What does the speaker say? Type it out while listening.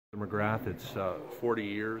McGrath, it's 40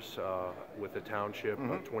 years with the township,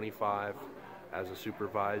 25 as a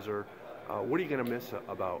supervisor. What are you going to miss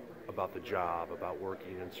about the job, about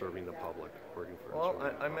working and serving the public?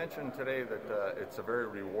 I mentioned today that it's a very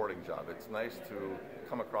rewarding job. It's nice to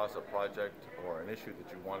come across a project or an issue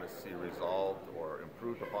that you want to see resolved or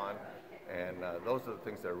improved upon, and those are the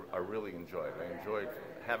things that I really enjoyed. I enjoyed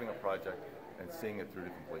having a project and seeing it through to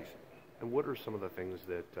completion. And what are some of the things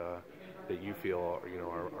that you feel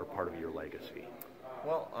are part of your legacy?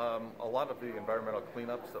 Well, a lot of the environmental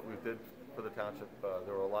cleanups that we did for the township,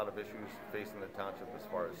 there were a lot of issues facing the township as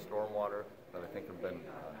far as stormwater that I think have been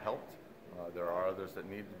helped. There are others that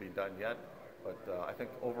need to be done yet, but I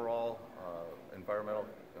think overall environmental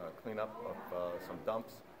cleanup of some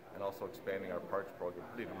dumps and also expanding our parks program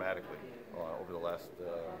pretty dramatically over the last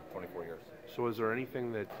 24 years. So is there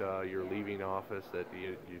anything that you're leaving office that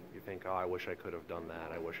you think, oh, I wish I could have done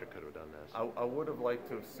that, I wish I could have done this? I would have liked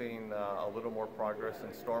to have seen a little more progress in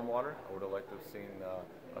stormwater. I would have liked to have seen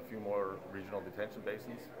a few more regional detention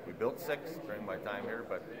basins. We built 6 during my time here,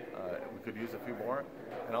 but we could use a few more.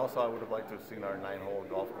 And also I would have liked to have seen our 9-hole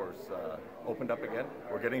golf course opened up again.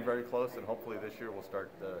 We're getting very close, and hopefully this year we'll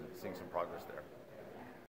start seeing some progress there.